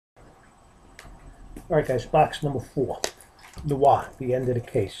Alright guys, box number 4. Noir, the end of the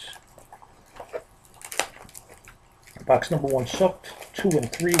case. Box number 1 sucked. 2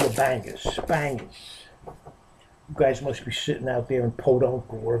 and 3 were bangers. Bangers. You guys must be sitting out there in Podunk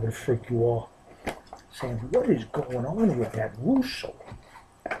or wherever the frick you are, saying, what is going on with that Russo?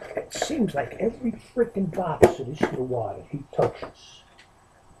 It seems like every freaking box of this Noir that he touches,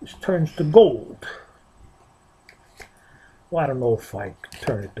 this turns to gold. Well, I don't know if I could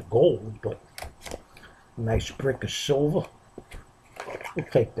turn it to gold, but a nice brick of silver, we'll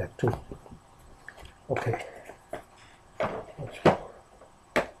take that too. Okay, let's go.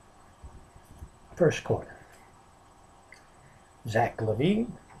 First card, Zach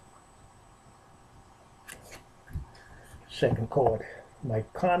Levine. Second card,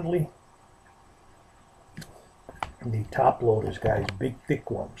 Mike Conley. And the top loaders, guys, big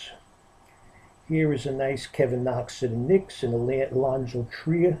thick ones. Here is a nice Kevin Knox of the Knicks and Alonzo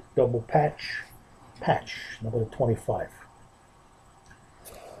Trier double patch, number 25.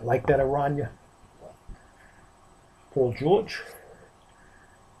 Like that, Aranya. Paul George.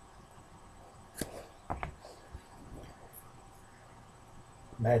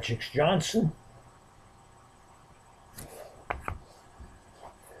 Magic's Johnson.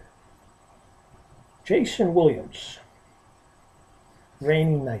 Jason Williams.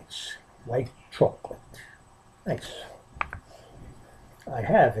 Rainy Nights. White chocolate. Nice. I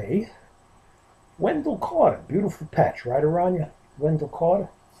have a Wendell Carter. Beautiful patch. Right around you. Wendell Carter.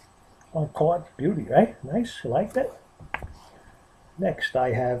 On card. Beauty, right? Nice. You like that? Next,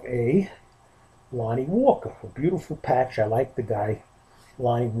 I have a Lonnie Walker. A beautiful patch. I like the guy.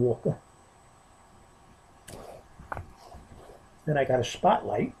 Lonnie Walker. Then I got a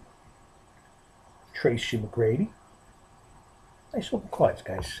Spotlight. Tracy McGrady. Nice little cards,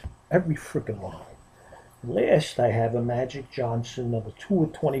 guys. Every freaking one. Last, I have a Magic Johnson, number 2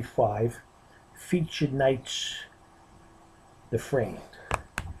 of 25. Featured Nights, the Framed.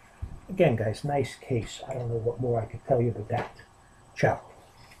 Again, guys, nice case. I don't know what more I can tell you about that. Ciao.